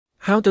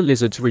How do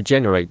lizards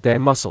regenerate their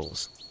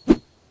muscles?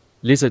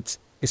 Lizards,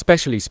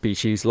 especially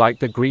species like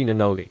the green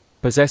anole,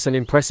 possess an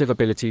impressive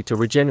ability to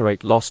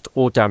regenerate lost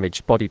or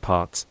damaged body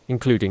parts,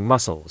 including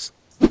muscles.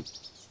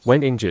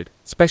 When injured,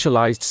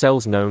 specialized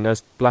cells known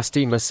as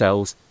blastema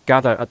cells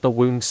gather at the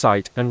wound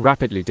site and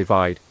rapidly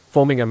divide,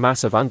 forming a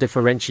mass of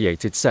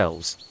undifferentiated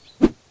cells.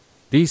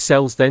 These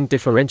cells then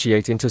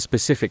differentiate into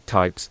specific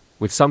types,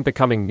 with some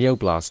becoming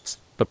myoblasts,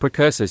 the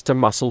precursors to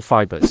muscle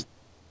fibers.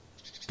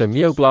 The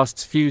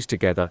myoblasts fuse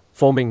together,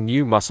 forming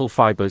new muscle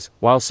fibers,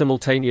 while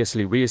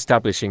simultaneously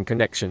re-establishing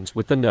connections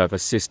with the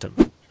nervous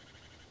system.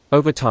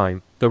 Over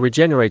time, the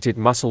regenerated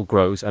muscle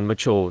grows and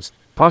matures,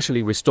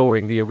 partially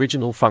restoring the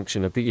original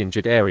function of the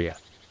injured area.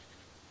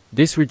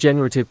 This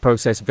regenerative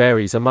process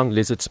varies among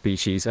lizard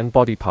species and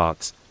body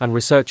parts, and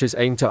researchers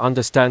aim to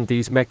understand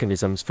these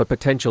mechanisms for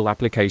potential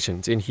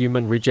applications in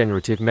human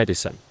regenerative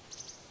medicine.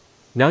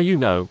 Now you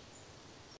know,